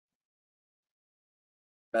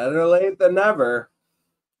Better late than never.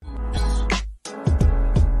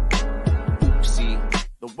 See,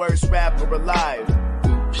 the worst rapper alive.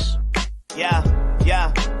 Oops. Yeah.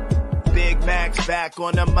 Big Mac's back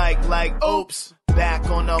on the mic like oops. Back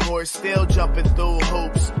on the horse, still jumping through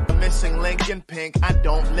hoops. The missing link in pink, I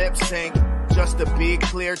don't lip sync. Just to be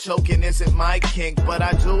clear, choking isn't my kink, but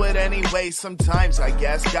I do it anyway sometimes, I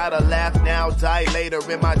guess. Gotta laugh now, die later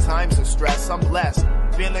in my times of stress. I'm blessed,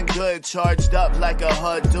 feeling good, charged up like a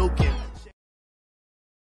Hadouken.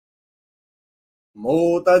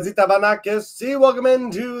 Mutazita Banakis, welcome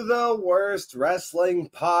into the Worst Wrestling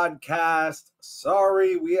Podcast.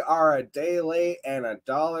 Sorry, we are a day late and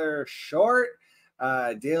 $1 short.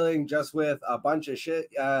 Dealing just with a bunch of shit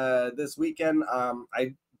this weekend.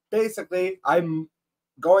 I'm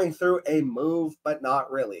going through a move, but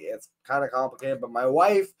not really. It's kind of complicated, but my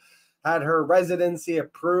wife had her residency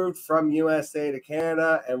approved from USA to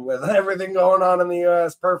Canada, and with everything going on in the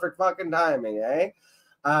US, perfect fucking timing, eh?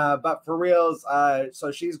 But for reals,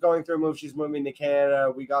 so she's going through a move. She's moving to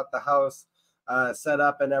Canada. We got the house set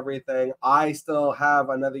up and everything. I still have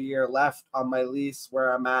another year left on my lease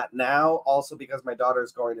where I'm at now, also because my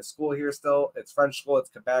daughter's going to school here still. It's French school. It's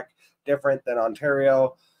Quebec, different than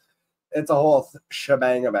Ontario. It's a whole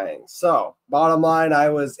shebang-a-bang. So, bottom line, I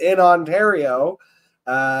was in Ontario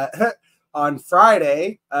on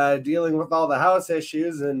Friday dealing with all the house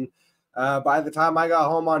issues, and by the time I got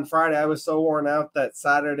home on Friday, I was so worn out that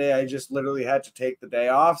Saturday I just literally had to take the day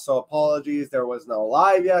off. So apologies, there was no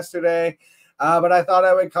live yesterday. But I thought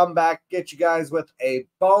I would come back, get you guys with a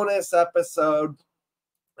bonus episode.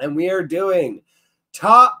 And we are doing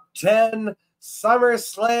top 10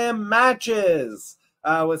 Summerslam matches.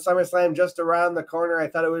 With Summerslam just around the corner, I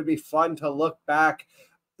thought it would be fun to look back.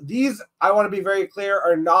 These, I want to be very clear,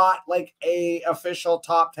 are not like a official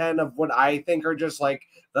top 10 of what I think are just like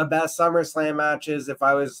the best SummerSlam matches. If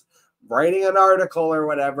I was writing an article or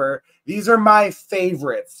whatever, these are my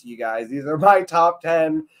favorites, you guys. These are my top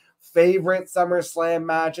 10 favorite SummerSlam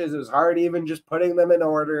matches. It was hard even just putting them in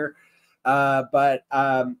order. But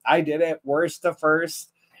I did it worst to first.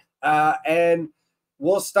 And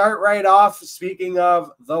we'll start right off. Speaking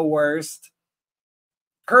of the worst,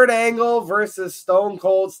 Kurt Angle versus Stone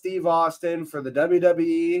Cold Steve Austin for the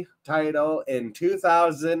WWE title in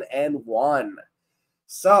 2001.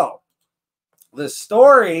 So, the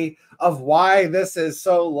story of why this is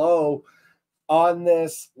so low on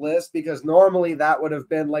this list, because normally that would have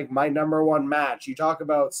been like my number one match. You talk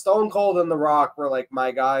about Stone Cold and The Rock were like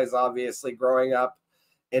my guys, obviously, growing up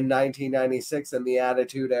in 1996 in the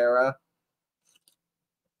Attitude Era.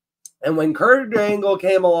 And when Kurt Angle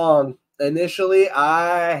came along, initially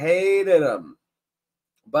I hated him.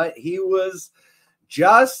 But he was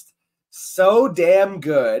just so damn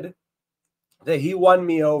good that he won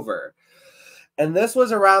me over. And this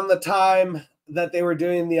was around the time that they were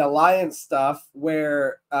doing the Alliance stuff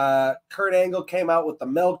where Kurt Angle came out with the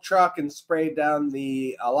milk truck and sprayed down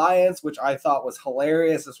the Alliance, which I thought was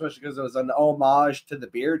hilarious, especially because it was an homage to the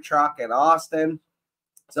beer truck in Austin.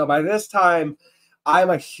 So by this time,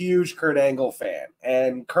 I'm a huge Kurt Angle fan,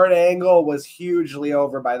 and Kurt Angle was hugely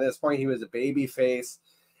over by this point. He was a babyface,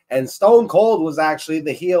 and Stone Cold was actually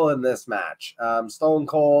the heel in this match. Stone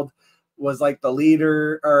Cold was like the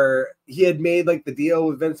leader, or he had made like the deal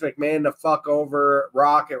with Vince McMahon to fuck over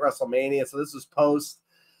Rock at WrestleMania. So this was post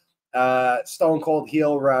Stone Cold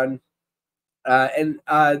heel run. And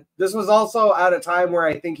this was also at a time where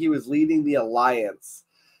I think he was leading the Alliance.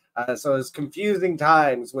 So it was confusing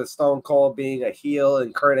times with Stone Cold being a heel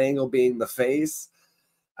and Kurt Angle being the face.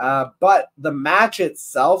 But the match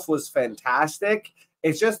itself was fantastic.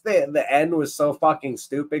 It's just the end was so fucking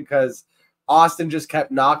stupid because Austin just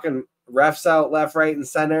kept knocking refs out left, right, and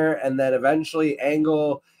center. And then eventually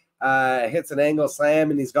Angle hits an Angle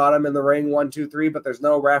slam and he's got him in the ring 1, 2, 3, but there's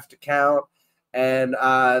no ref to count. And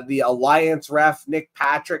the Alliance ref, Nick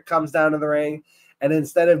Patrick, comes down to the ring. And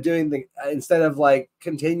instead of like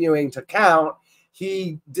continuing to count,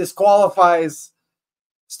 he disqualifies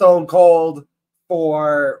Stone Cold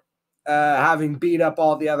for having beat up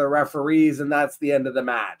all the other referees, and that's the end of the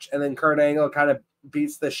match. And then Kurt Angle kind of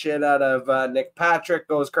beats the shit out of Nick Patrick,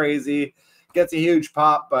 goes crazy, gets a huge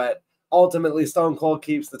pop, but ultimately Stone Cold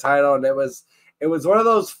keeps the title. And it was one of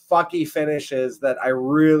those fucky finishes that I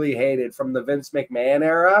really hated from the Vince McMahon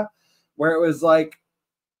era, where it was like,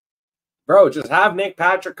 bro, just have Nick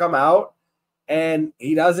Patrick come out and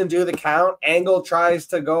he doesn't do the count. Angle tries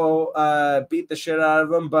to go beat the shit out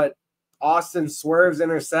of him, but Austin swerves,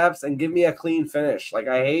 intercepts, and give me a clean finish. Like,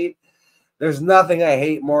 there's nothing I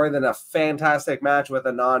hate more than a fantastic match with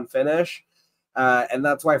a non-finish. And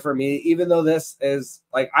that's why for me, even though this is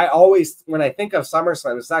like, I always, when I think of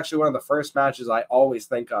SummerSlam, it's actually one of the first matches I always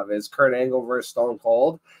think of is Kurt Angle versus Stone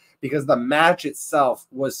Cold, because the match itself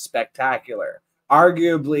was spectacular.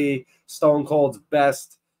 Arguably Stone Cold's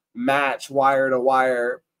best match wire to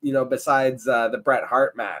wire, you know, besides the Bret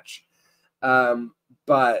Hart match.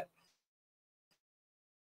 But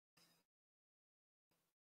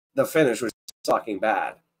the finish was fucking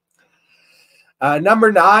bad.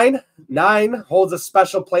 Number 9 holds a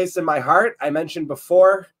special place in my heart. I mentioned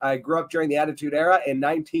before, I grew up during the Attitude Era in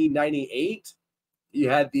 1998. You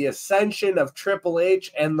had the ascension of Triple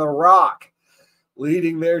H and The Rock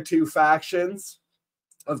leading their two factions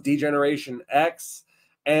of D-Generation X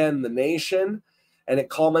and The Nation. And it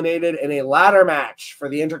culminated in a ladder match for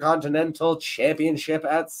the Intercontinental Championship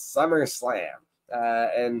at SummerSlam.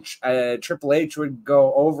 And Triple H would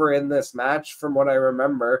go over in this match from what I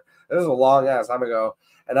remember. It was a long ass time ago.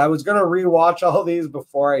 And I was going to rewatch all these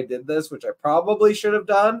before I did this, which I probably should have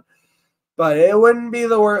done. But it wouldn't be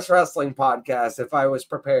the worst wrestling podcast if I was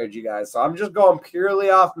prepared, you guys. So I'm just going purely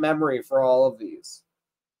off memory for all of these.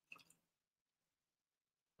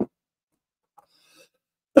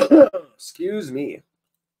 Excuse me.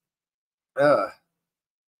 So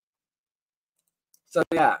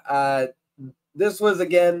yeah, this was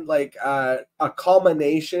again like a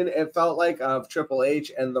culmination, it felt like, of Triple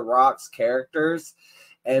H and The Rock's characters,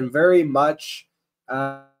 and very much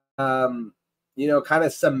you know, kind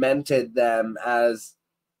of cemented them as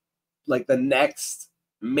like the next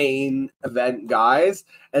main event guys.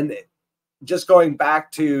 And just going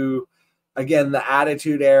back to, again, the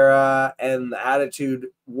Attitude Era and the Attitude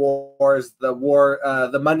Wars, the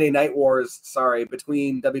Monday Night Wars,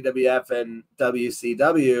 between WWF and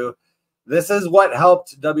WCW. This is what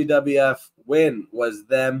helped WWF win, was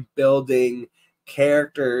them building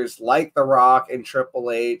characters like The Rock and Triple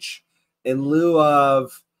H in lieu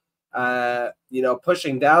of, you know,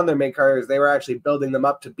 pushing down their main characters. They were actually building them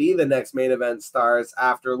up to be the next main event stars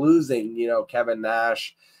after losing, you know, Kevin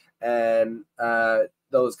Nash and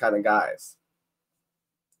those kind of guys.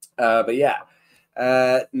 But yeah,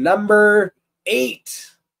 number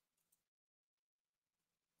 8,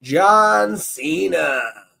 John Cena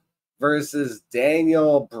versus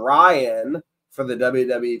Daniel Bryan for the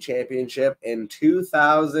WWE Championship in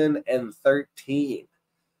 2013.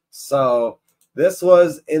 So this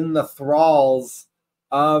was in the thralls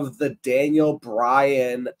of the Daniel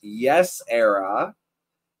Bryan Yes era,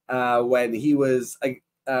 when he was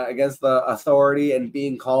against the Authority and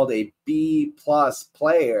being called a B+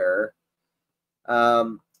 player.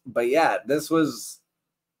 But yeah, this was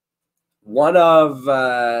one of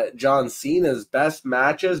John Cena's best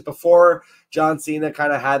matches before John Cena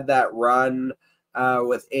kind of had that run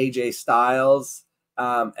with AJ Styles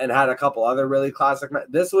and had a couple other really classic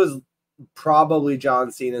matches. This was probably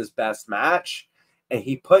John Cena's best match, and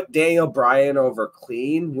he put Daniel Bryan over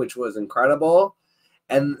clean, which was incredible.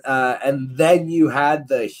 And then you had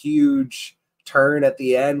the huge turn at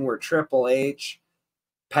the end where Triple H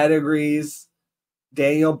pedigrees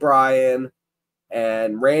Daniel Bryan,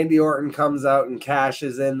 and Randy Orton comes out and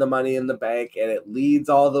cashes in the Money in the Bank, and it leads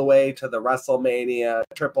all the way to the WrestleMania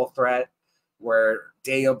triple threat where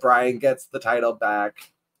Daniel Bryan gets the title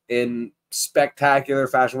back in spectacular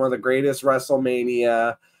fashion. One of the greatest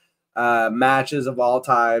WrestleMania matches of all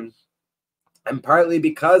time, and partly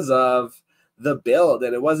because of the build.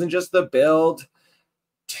 And it wasn't just the build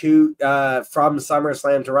to from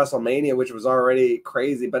SummerSlam to WrestleMania, which was already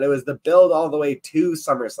crazy, but it was the build all the way to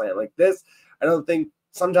SummerSlam. Like this, I don't think,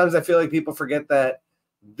 sometimes I feel like people forget that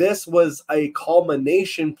this was a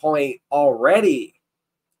culmination point already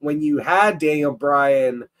when you had Daniel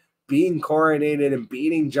Bryan being coronated and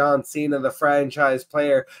beating John Cena, the franchise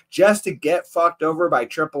player, just to get fucked over by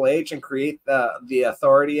Triple H and create the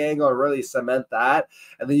Authority angle and really cement that.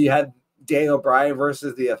 And then you had Daniel Bryan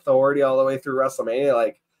versus the Authority all the way through WrestleMania.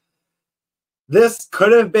 Like, this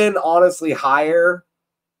could have been honestly higher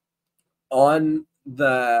on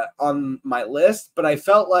my list, but I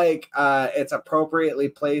felt like it's appropriately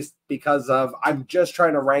placed because of, I'm just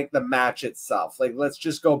trying to rank the match itself. Like, let's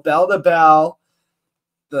just go bell to bell.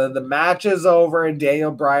 The match is over and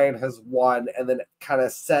Daniel Bryan has won, and then kind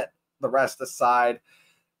of set the rest aside.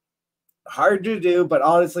 Hard to do, but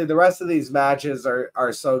honestly, the rest of these matches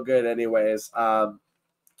are so good anyways. But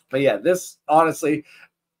yeah, this honestly,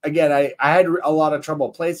 again, I had a lot of trouble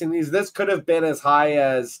placing these. This could have been as high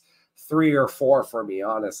as 3 or 4 for me,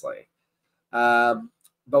 honestly. But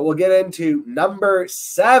we'll get into number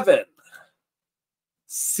 7.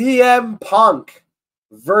 CM Punk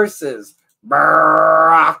versus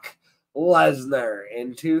Brock Lesnar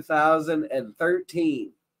in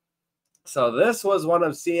 2013. So this was one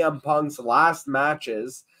of CM Punk's last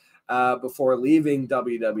matches before leaving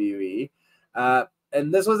WWE.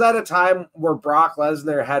 And this was at a time where Brock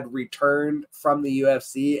Lesnar had returned from the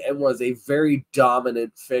UFC and was a very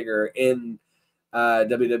dominant figure in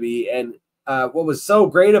WWE. And what was so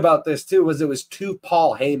great about this, too, was it was two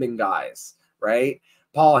Paul Heyman guys, right?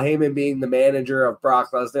 Paul Heyman being the manager of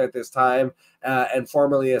Brock Lesnar at this time and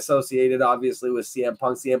formerly associated, obviously, with CM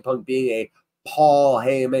Punk. CM Punk being a Paul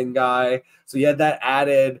Heyman guy. So you had that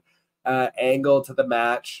added angle to the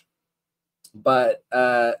match. But,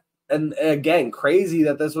 and again, crazy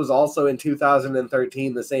that this was also in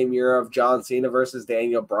 2013, the same year of John Cena versus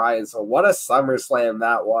Daniel Bryan. So what a SummerSlam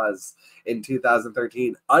that was in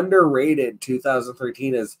 2013. Underrated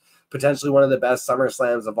 2013 is potentially one of the best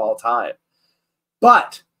SummerSlams of all time.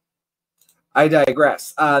 But I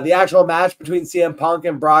digress. The actual match between CM Punk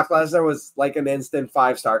and Brock Lesnar was like an instant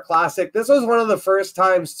 5-star classic. This was one of the first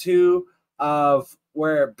times, too, of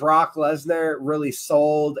where Brock Lesnar really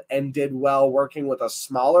sold and did well working with a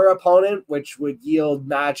smaller opponent, which would yield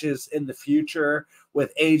matches in the future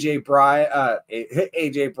with AJ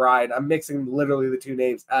Bryan. I'm mixing literally the two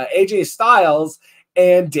names. AJ Styles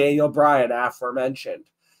and Daniel Bryan, aforementioned.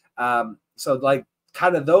 So like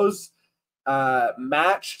kind of those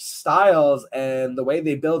match styles and the way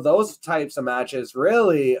they build those types of matches,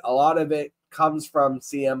 really a lot of it comes from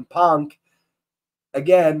CM Punk.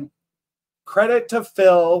 Again, credit to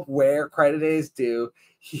Phil where credit is due.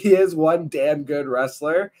 He is one damn good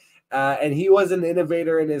wrestler, and he was an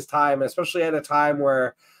innovator in his time, especially at a time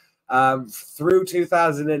where through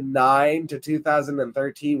 2009 to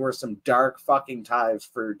 2013 were some dark fucking times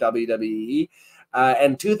for WWE.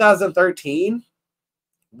 And 2013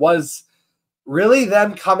 was really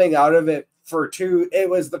them coming out of it for two. It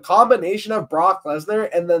was the combination of Brock Lesnar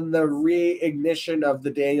and then the reignition of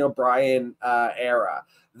the Daniel Bryan era.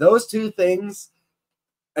 Those two things,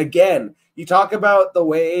 again, you talk about the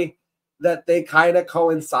way that they kind of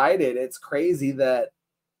coincided. It's crazy that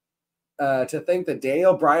to think that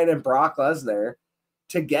Daniel Bryan and Brock Lesnar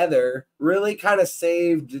together really kind of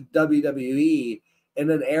saved WWE in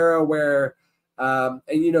an era where, and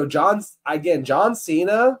you know, John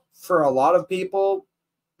Cena, for a lot of people,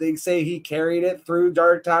 they say he carried it through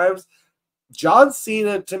dark times. John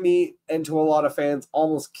Cena, to me and to a lot of fans,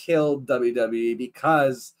 almost killed WWE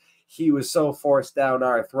because he was so forced down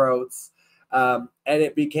our throats. And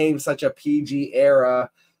it became such a PG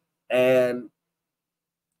era. And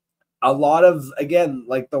a lot of, again,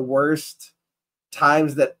 like the worst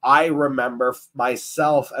times that I remember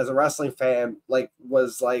myself as a wrestling fan, like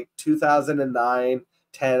was like 2009,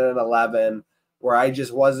 10, and 11, where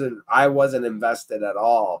I wasn't invested at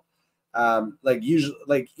all.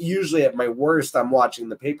 Usually at my worst, I'm watching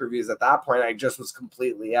the pay-per-views. At that point, I just was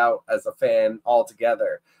completely out as a fan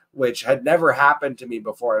altogether, which had never happened to me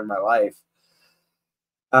before in my life.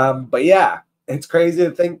 But yeah, it's crazy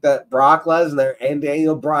to think that Brock Lesnar and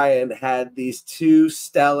Daniel Bryan had these two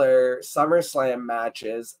stellar SummerSlam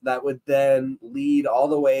matches that would then lead all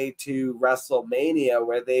the way to WrestleMania,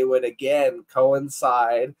 where they would again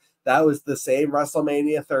coincide. That was the same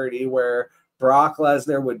WrestleMania 30 where Brock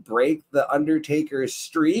Lesnar would break the Undertaker's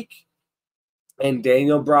streak and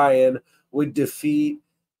Daniel Bryan would defeat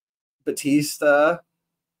Batista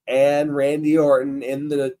and Randy Orton in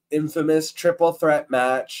the infamous triple threat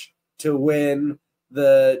match to win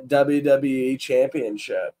the WWE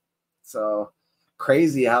Championship. So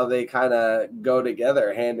crazy how they kind of go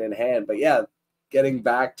together hand in hand. But yeah, getting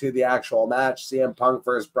back to the actual match, CM Punk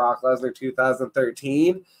versus Brock Lesnar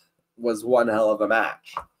 2013 was one hell of a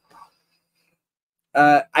match.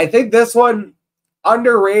 I think this one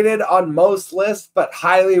underrated on most lists, but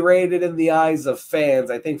highly rated in the eyes of fans.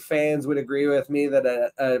 I think fans would agree with me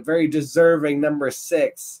that a very deserving number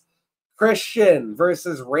 6, Christian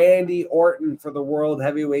versus Randy Orton for the World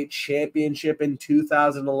Heavyweight Championship in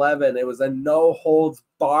 2011. It was a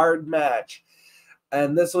no-holds-barred match.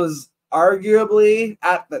 And this was arguably,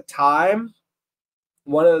 at the time,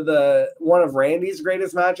 one of Randy's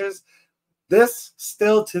greatest matches. This,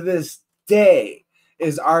 still to this day,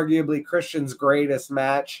 is arguably Christian's greatest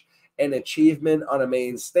match and achievement on a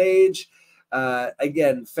main stage.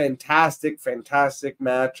 Again, fantastic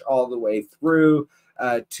match all the way through.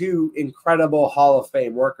 Two incredible Hall of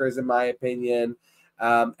Fame workers, in my opinion.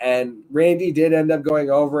 And Randy did end up going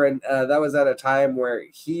over, and that was at a time where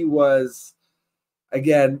he was,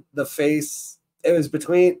 again, the face. It was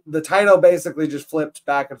between, the title basically just flipped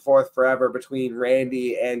back and forth forever between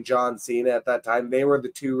Randy and John Cena at that time. They were the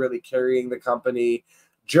two really carrying the company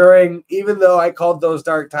during, even though I called those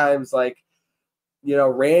dark times, like, you know,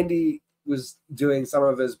 Randy was doing some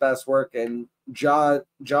of his best work and John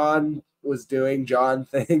was doing John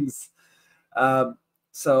things.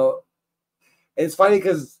 So it's funny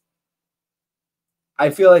because I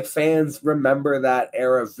feel like fans remember that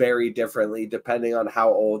era very differently depending on how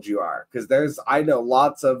old you are. Because I know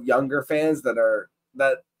lots of younger fans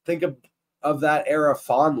that think of that era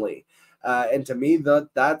fondly. And to me,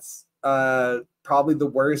 that's probably the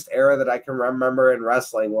worst era that I can remember in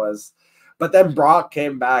wrestling was. But then Brock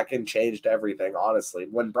came back and changed everything, honestly.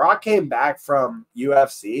 When Brock came back from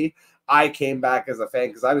UFC, I came back as a fan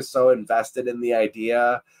because I was so invested in the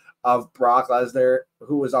idea of Brock Lesnar,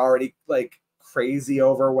 who was already like crazy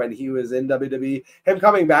over when he was in WWE. Him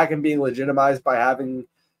coming back and being legitimized by having,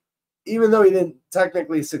 even though he didn't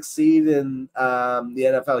technically succeed in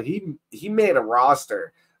the NFL, he made a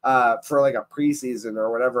roster for like a preseason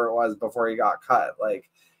or whatever it was before he got cut. Like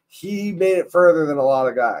he made it further than a lot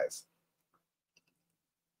of guys.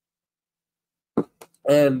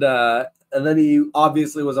 And then he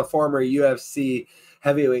obviously was a former UFC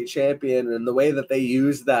heavyweight champion, and the way that they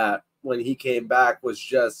used that when he came back was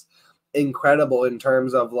just incredible in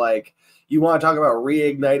terms of like, you want to talk about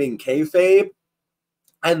reigniting kayfabe,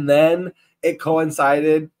 and then it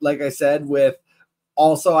coincided, like I said, with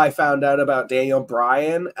also I found out about Daniel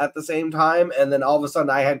Bryan at the same time, and then all of a sudden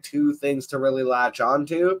I had two things to really latch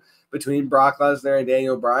onto between Brock Lesnar and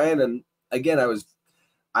Daniel Bryan, and again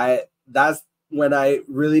that's when I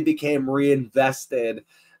really became reinvested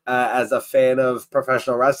as a fan of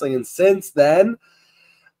professional wrestling. And since then,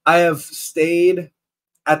 I have stayed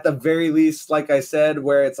at the very least, like I said,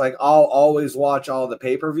 where it's like I'll always watch all the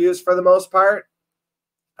pay-per-views for the most part.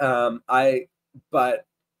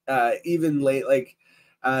 Even late, like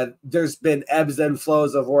there's been ebbs and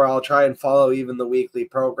flows of where I'll try and follow even the weekly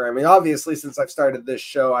programming. Obviously, since I've started this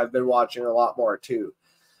show, I've been watching a lot more too.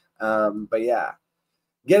 But yeah.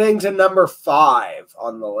 Getting to number 5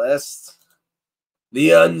 on the list,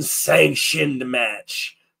 the unsanctioned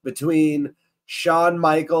match between Shawn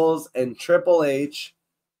Michaels and Triple H.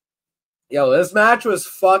 Yo, this match was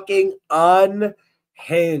fucking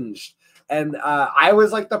unhinged. And I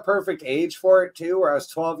was like the perfect age for it too, where I was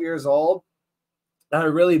 12 years old. And I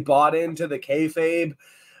really bought into the kayfabe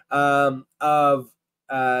of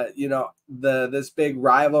this big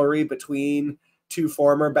rivalry between two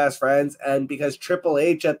former best friends. And because Triple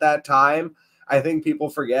H at that time, I think people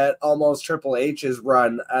forget almost Triple H's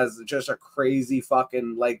run as just a crazy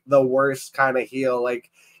fucking like the worst kind of heel.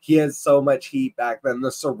 Like he had so much heat back then,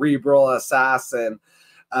 the cerebral assassin.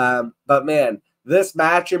 But man, this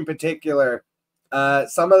match in particular,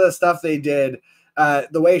 some of the stuff they did,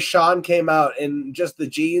 the way Shawn came out in just the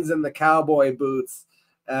jeans and the cowboy boots,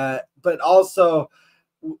 but also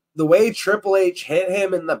the way Triple H hit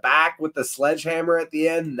him in the back with the sledgehammer at the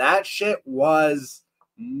end, that shit was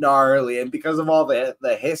gnarly. And because of all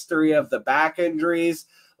the history of the back injuries,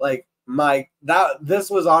 like this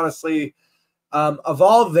was honestly of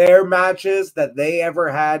all their matches that they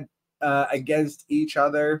ever had against each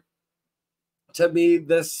other, to me,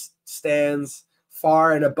 this stands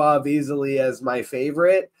far and above easily as my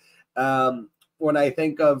favorite. When I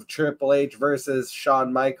think of Triple H versus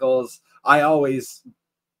Shawn Michaels, I always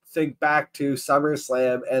think back to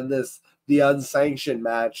SummerSlam and the unsanctioned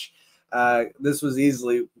match. This was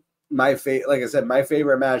easily my favorite, like I said, my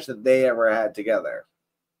favorite match that they ever had together.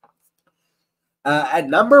 At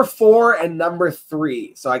number 4 and number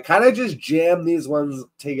 3, so I kind of just jammed these ones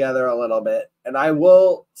together a little bit, and I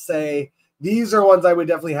will say these are ones I would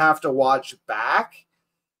definitely have to watch back,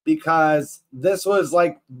 because this was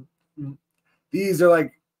like, these are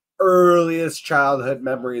like earliest childhood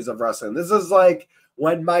memories of wrestling. This is like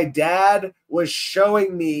when my dad was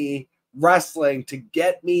showing me wrestling to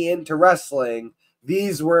get me into wrestling.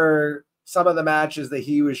 These were some of the matches that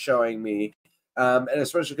he was showing me. And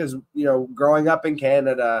especially because, growing up in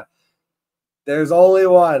Canada, there's only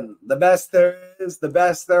one. The best there is, the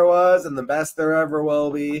best there was, and the best there ever will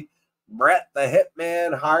be. Bret the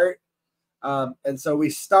Hitman Hart. And so we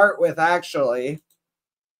start with actually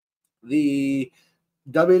the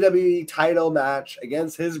WWE title match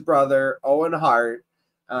against his brother, Owen Hart.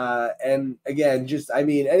 And again,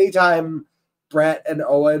 anytime Bret and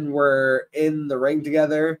Owen were in the ring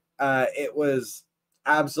together, it was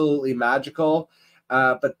absolutely magical.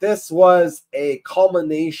 But this was a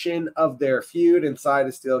culmination of their feud inside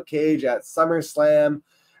a steel cage at SummerSlam.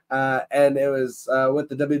 And it was with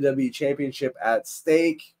the WWE Championship at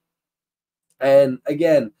stake. And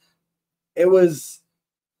again,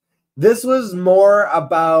 this was more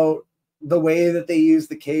about the way that they used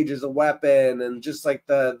the cage as a weapon, and just like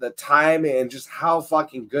the timing and just how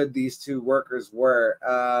fucking good these two workers were.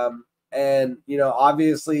 And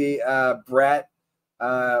obviously Bret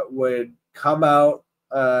would come out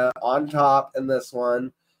on top in this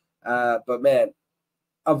one. But man,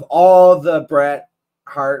 of all the Bret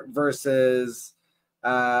Hart versus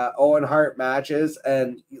Owen Hart matches,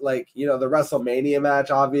 and like, you know, the WrestleMania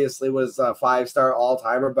match obviously was a 5-star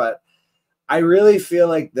all-timer, but I really feel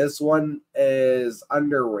like this one is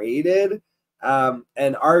underrated, and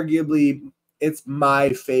arguably it's my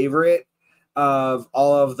favorite of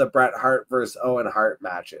all of the Bret Hart versus Owen Hart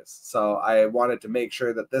matches. So I wanted to make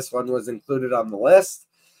sure that this one was included on the list.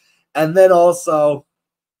 And then also,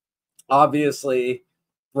 obviously,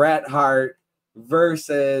 Bret Hart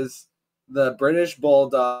versus the British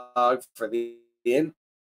Bulldog for the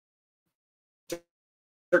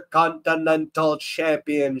Intercontinental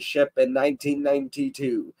Championship in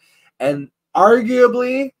 1992. And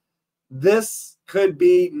arguably, this could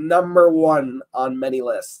be number one on many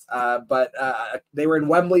lists. But they were in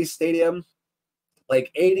Wembley Stadium,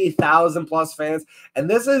 like 80,000 plus fans. And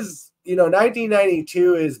this is, you know,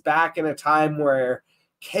 1992 is back in a time where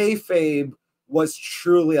kayfabe was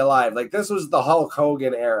truly alive. Like, this was the Hulk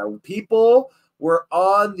Hogan era. People were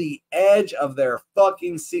on the edge of their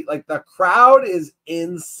fucking seat. Like, the crowd is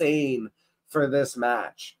insane for this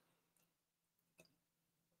match.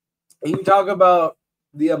 And you talk about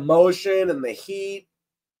the emotion and the heat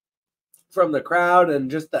from the crowd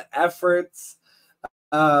and just the efforts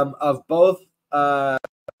of both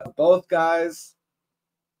guys.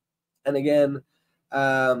 And again,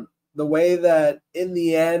 the way that in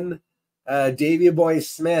the end, Davey Boy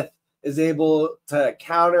Smith is able to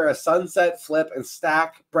counter a sunset flip and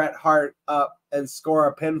stack Bret Hart up and score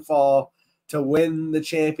a pinfall to win the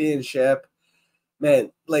championship.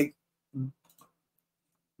 Man, like,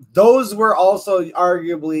 those were also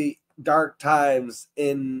arguably dark times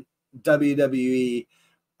in WWE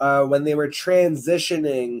when they were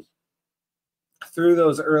transitioning through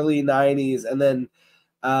those early 90s. And then,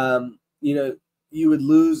 you know, you would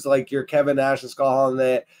lose like your Kevin Nash and Skull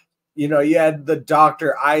Hall. You know, you had the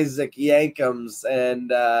Dr. Isaac Yankums and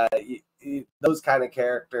those kind of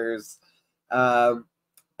characters. And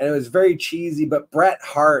it was very cheesy, but Bret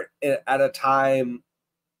Hart at a time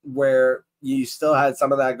where you still had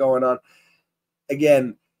some of that going on.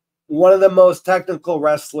 Again, one of the most technical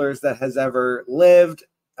wrestlers that has ever lived,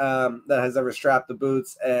 that has ever strapped the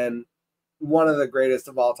boots, and one of the greatest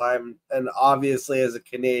of all time. And obviously, as a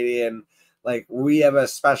Canadian, like, we have a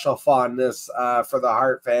special fondness for the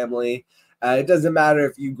Hart family. It doesn't matter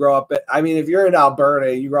if you grow up if you're in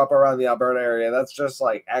Alberta, you grow up around the Alberta area, that's just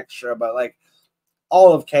like extra. But like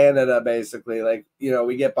all of Canada, basically, like, you know,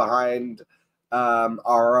 we get behind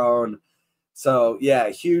our own. So yeah,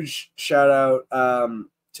 huge shout out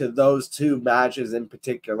to those two matches in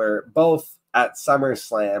particular, both at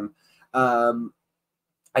SummerSlam.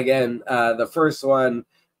 Again, the first one,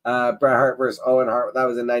 Bret Hart versus Owen Hart, that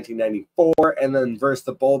was in 1994, and then versus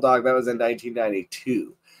the Bulldog, that was in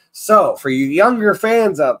 1992. So for you younger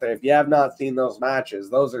fans out there, if you have not seen those matches,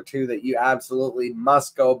 those are two that you absolutely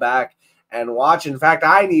must go back and watch. In fact,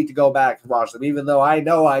 I need to go back and watch them, even though I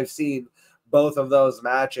know I've seen both of those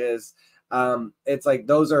matches. It's like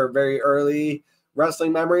those are very early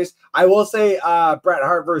wrestling memories. I will say Bret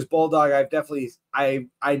Hart versus Bulldog,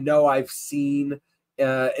 I know I've seen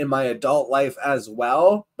in my adult life as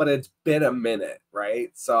well, but it's been a minute, right?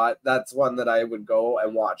 So that's one that I would go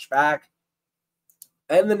and watch back.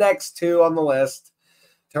 And the next two on the list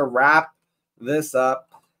to wrap this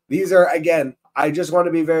up, these are, again, I just want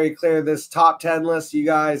to be very clear, this top 10 list, you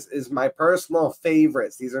guys, is my personal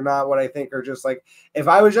favorites. These are not what I think are just like, if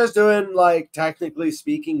I was just doing, like, technically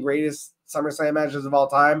speaking, greatest SummerSlam matches of all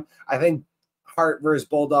time, I think Hart versus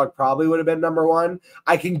Bulldog probably would have been number one.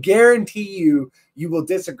 I can guarantee you will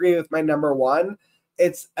disagree with my number one.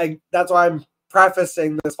 That's why I'm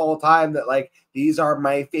prefacing this whole time that, like, these are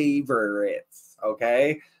my favorites,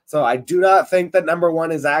 okay? So I do not think that number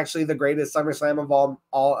one is actually the greatest SummerSlam of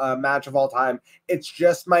all match of all time. It's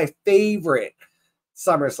just my favorite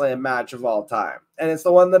SummerSlam match of all time. And it's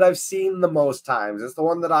the one that I've seen the most times. It's the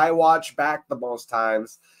one that I watch back the most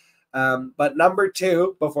times. But number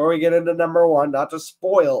two, before we get into number one, not to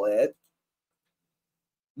spoil it,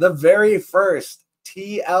 the very first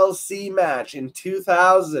TLC match in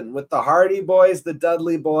 2000 with the Hardy Boys, the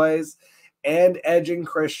Dudley Boys, and Edge and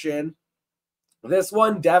Christian. This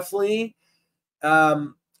one definitely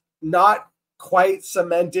not quite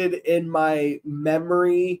cemented in my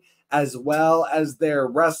memory as well as their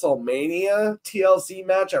WrestleMania TLC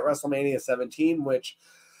match at WrestleMania 17, which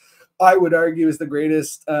I would argue is the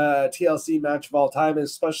greatest TLC match of all time,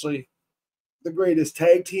 especially the greatest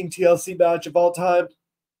tag team TLC match of all time.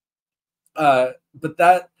 But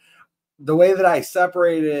the way that I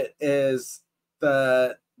separate it is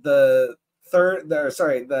the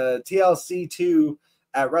the TLC 2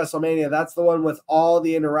 at WrestleMania. That's the one with all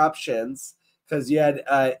the interruptions, because you had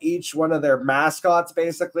each one of their mascots,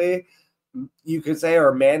 basically, you could say,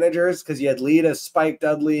 or managers, because you had Lita, Spike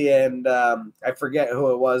Dudley, and I forget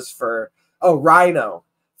who it was for, Rhino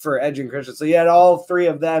for Edge and Christian. So you had all three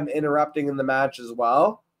of them interrupting in the match as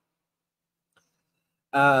well.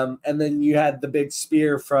 And then you had the big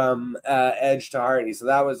spear from Edge to Hardy. So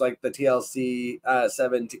that was like the TLC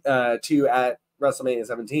 2 at WrestleMania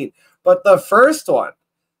 17. But the first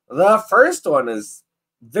one is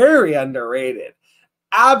very underrated.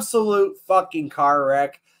 Absolute fucking car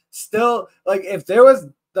wreck. Still, like, if there was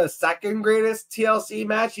the second greatest TLC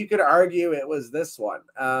match, you could argue it was this one.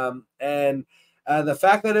 And the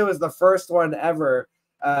fact that it was the first one ever,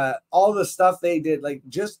 all the stuff they did, like,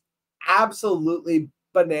 just absolutely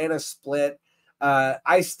banana split.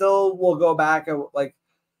 I still will go back and, like,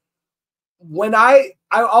 when I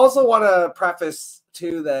also want to preface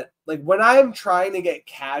too that, like, when I'm trying to get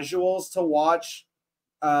casuals to watch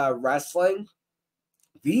wrestling,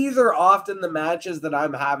 these are often the matches that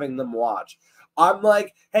I'm having them watch. I'm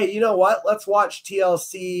like, hey, you know what? Let's watch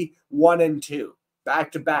TLC 1 and 2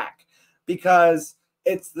 back to back, because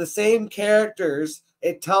it's the same characters.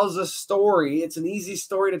 It tells a story. It's an easy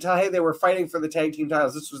story to tell. Hey, they were fighting for the tag team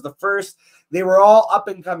titles. This was the first. They were all up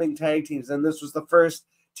and coming tag teams, and this was the first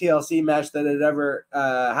TLC match that had ever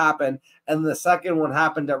happened. And the second one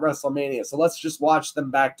happened at WrestleMania. So let's just watch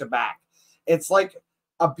them back to back. It's like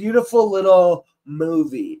a beautiful little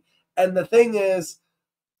movie. And the thing is,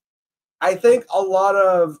 I think a lot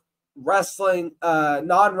of wrestling,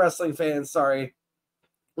 non-wrestling fans,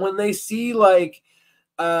 when they see, like,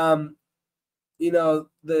 you know,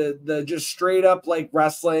 the just straight up, like,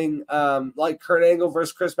 wrestling, like Kurt Angle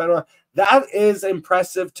versus Chris Benoit, that is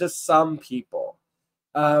impressive to some people.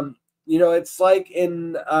 You know, it's like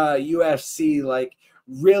in UFC, like,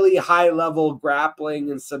 really high level grappling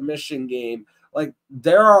and submission game. Like,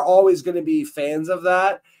 there are always going to be fans of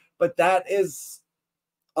that, but that is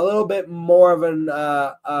a little bit more of an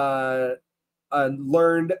a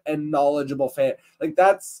learned and knowledgeable fan. Like,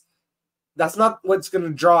 that's not what's going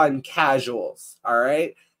to draw in casuals. All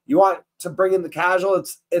right, you want to bring in the casual.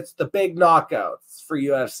 It's the big knockouts for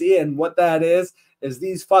UFC, and what that is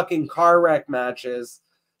these fucking car wreck matches.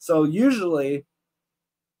 So usually,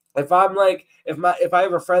 if I'm like, if I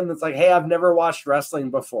have a friend that's like, hey, I've never watched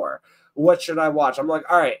wrestling before, what should I watch? I'm like,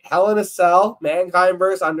 all right, Hell in a Cell, Mankind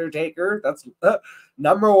versus Undertaker. That's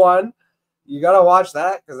number one. You got to watch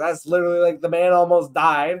that, because that's literally, like, the man almost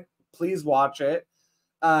died. Please watch it.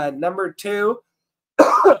 Number 2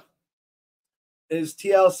 is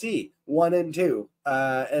TLC 1 and 2.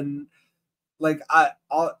 And, like,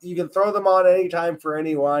 you can throw them on anytime for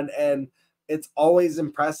anyone, and it's always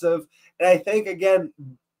impressive. And I think, again,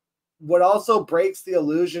 what also breaks the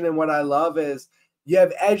illusion and what I love is you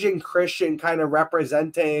have Edge and Christian kind of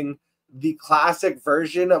representing the classic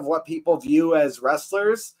version of what people view as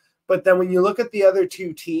wrestlers. But then when you look at the other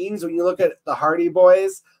two teams, when you look at the Hardy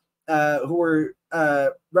Boys, who were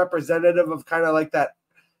representative of kind of like that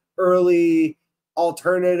early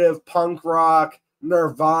alternative punk rock,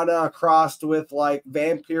 Nirvana crossed with, like,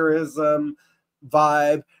 vampirism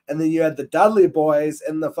vibe, and then you had the Dudley Boys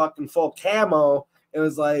in the fucking full camo. It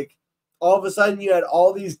was like, all of a sudden you had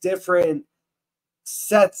all these different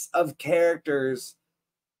sets of characters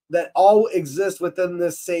that all exist within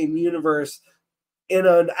this same universe in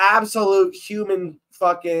an absolute human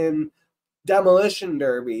fucking demolition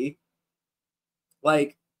derby.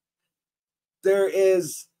 Like, there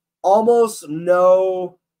is almost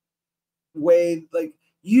no way, like,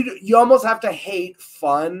 you almost have to hate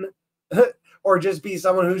fun or just be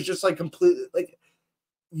someone who's just, like, completely, like,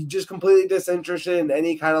 you just completely disinterested in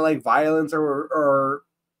any kind of, like, violence or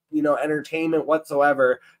you know, entertainment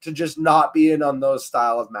whatsoever, to just not be in on those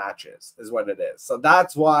style of matches is what it is. So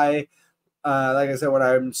that's why, like I said, when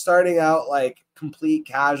I'm starting out, like, complete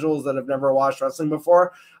casuals that have never watched wrestling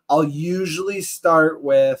before, I'll usually start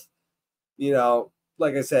with, you know,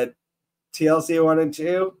 like I said, TLC 1 and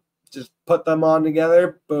 2, just put them on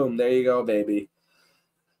together. Boom, there you go, baby.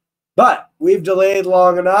 But we've delayed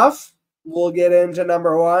long enough. We'll get into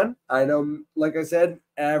number 1. I know, like I said,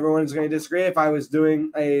 everyone's going to disagree. If I was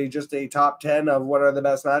doing just a top 10 of what are the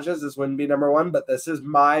best matches, this wouldn't be number 1, but this is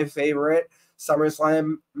my favorite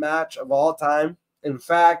Summerslam match of all time. In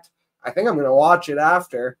fact, I think I'm going to watch it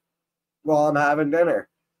after while I'm having dinner.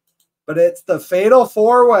 But it's the Fatal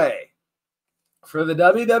 4-Way for the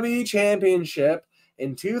WWE Championship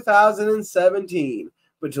in 2017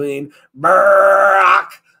 between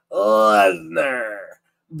Brock Lesnar,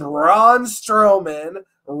 Braun Strowman,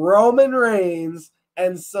 Roman Reigns,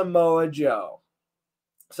 and Samoa Joe.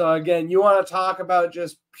 So again, you want to talk about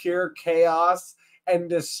just pure chaos and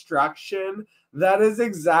destruction. That is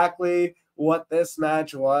exactly what this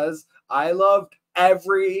match was. I loved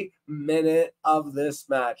every minute of this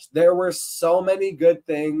match. There were so many good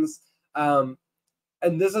things. And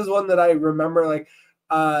this is one that I remember like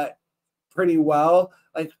pretty well.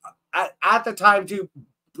 Like at the time too,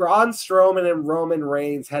 Braun Strowman and Roman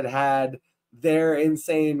Reigns had their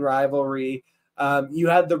insane rivalry. You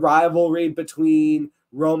had the rivalry between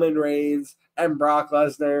Roman Reigns and Brock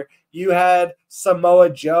Lesnar. You had Samoa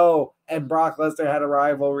Joe and Brock Lesnar had a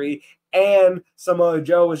rivalry, and Samoa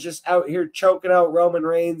Joe was just out here choking out Roman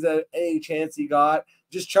Reigns at any chance he got,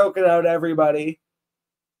 just choking out everybody.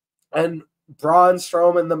 And Braun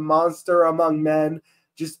Strowman, the monster among men,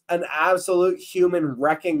 just an absolute human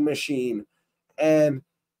wrecking machine. And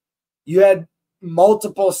you had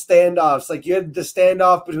multiple standoffs. Like you had the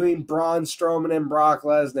standoff between Braun Strowman and Brock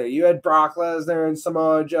Lesnar. You had Brock Lesnar and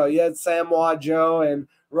Samoa Joe. You had Samoa Joe and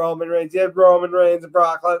Roman Reigns. You had Roman Reigns and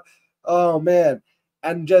Brock Lesnar. Oh, man.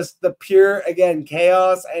 And just the pure, again,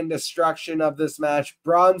 chaos and destruction of this match.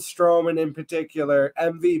 Braun Strowman in particular,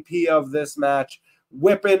 MVP of this match,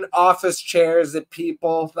 whipping office chairs at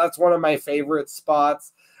people. That's one of my favorite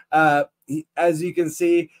spots. As you can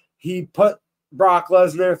see, he put Brock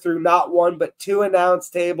Lesnar through not one but two announce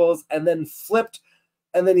tables, and then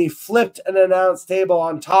he flipped an announce table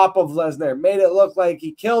on top of Lesnar, made it look like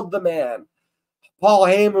he killed the man. Paul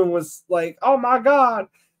Heyman was like, oh my God.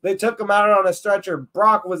 They took him out on a stretcher.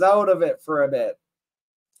 Brock was out of it for a bit.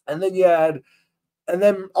 And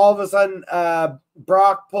then all of a sudden,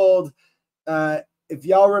 Brock pulled, if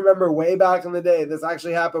y'all remember way back in the day, this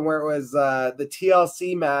actually happened where it was the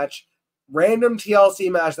TLC match, random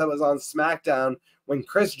TLC match that was on SmackDown when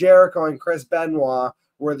Chris Jericho and Chris Benoit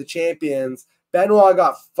were the champions. Benoit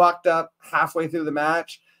got fucked up halfway through the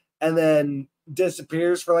match and then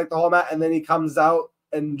disappears for like the whole match. And then he comes out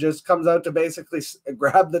to basically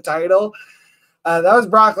grab the title. That was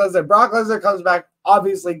Brock Lesnar. Brock Lesnar comes back,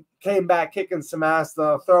 obviously came back kicking some ass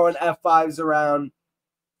though, throwing F5s around.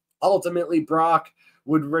 Ultimately, Brock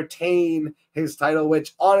would retain his title,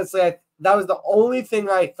 which honestly, that was the only thing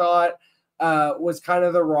I thought was kind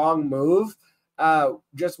of the wrong move,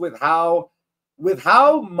 just with how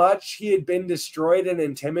much he had been destroyed and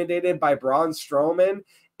intimidated by Braun Strowman.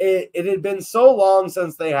 It had been so long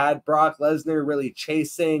since they had Brock Lesnar really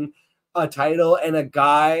chasing a title and a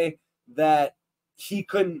guy that he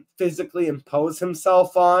couldn't physically impose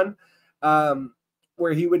himself on,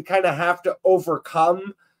 where he would kind of have to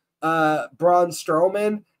overcome Braun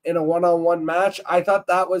Strowman in a one-on-one match. I thought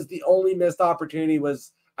that was the only missed opportunity.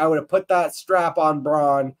 Was I would have put that strap on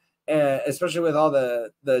Braun, especially with all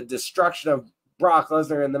the destruction of Brock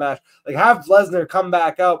Lesnar in the match. Like have Lesnar come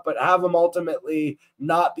back out, but have him ultimately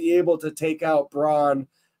not be able to take out Braun.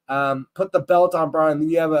 Put the belt on Braun, and then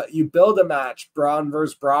you build a match, Braun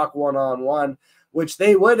versus Brock one-on-one, which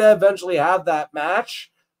they would eventually have that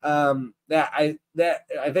match. That I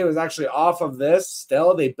think it was actually off of this.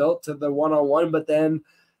 Still, they built to the one-on-one, but then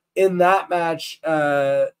in that match,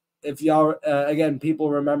 if y'all again, people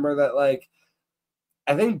remember that like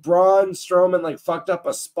I think Braun Strowman like fucked up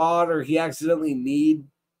a spot or he accidentally kneed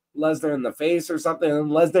Lesnar in the face or something,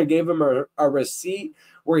 and Lesnar gave him a receipt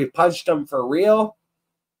where he punched him for real.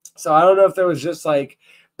 So I don't know if there was just like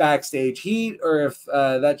backstage heat or if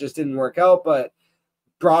that just didn't work out, but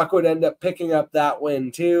Brock would end up picking up that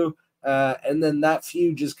win too. And then that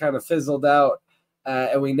feud just kind of fizzled out.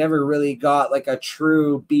 And we never really got like a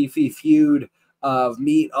true beefy feud of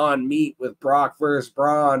meat on meat with Brock versus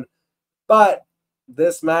Braun. But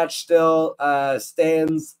this match still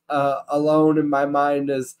stands alone in my mind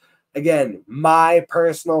as, again, my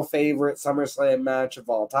personal favorite SummerSlam match of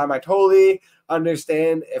all time. I totally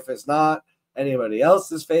understand if it's not anybody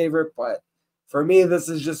else's favorite, but for me, this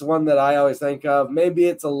is just one that I always think of. Maybe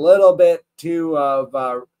it's a little bit too of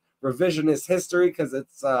revisionist history because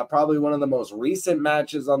it's probably one of the most recent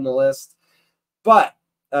matches on the list. But,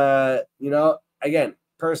 again,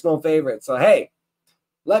 personal favorite. So, hey,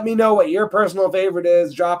 let me know what your personal favorite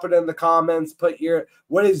is. Drop it in the comments.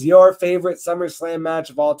 What is your favorite SummerSlam match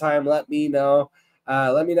of all time? Let me know.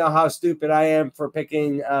 Let me know how stupid I am for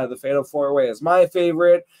picking the Fatal 4-Way as my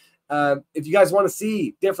favorite. If you guys want to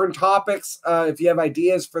see different topics, if you have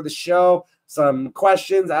ideas for the show, some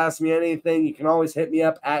questions, ask me anything, you can always hit me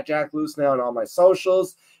up at Jack Lucenay on all my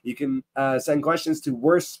socials. You can send questions to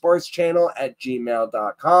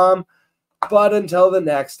worstsportschannel@gmail.com. But until the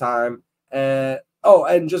next time, and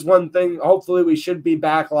just one thing, hopefully we should be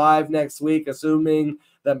back live next week, assuming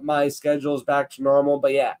that my schedule is back to normal.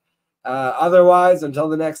 But yeah, Otherwise, until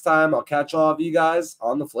the next time, I'll catch all of you guys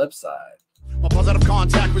on the flip side. My positive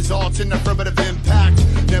contact results in affirmative impact.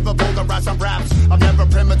 Never polarized on raps. I'm never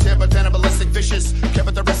primitive, but cannibalistic, vicious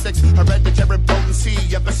characteristics, hereditary potency,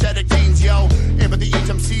 episodic genes, yo. Aim at the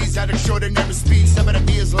HMCs at extraordinary speed. Seven of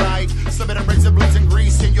me is light. Slipping in razor blades and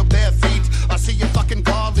grease in your bare feet. I see your fucking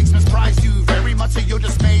colleagues misprize you very much to your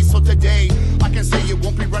dismay. So today, I can say you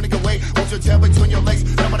won't be running away. Hold your tail between your legs.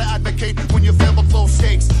 Never to advocate when you fail with low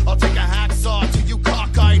stakes. I'll take a hacksaw to you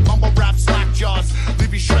cockeyed mumble rap slack jaws.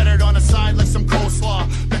 Leave you shredded on the side like some coleslaw.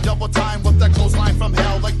 The double time with that clothesline from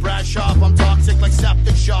hell like Bradshaw. I'm toxic like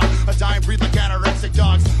septic shock. A dying breed like anorak.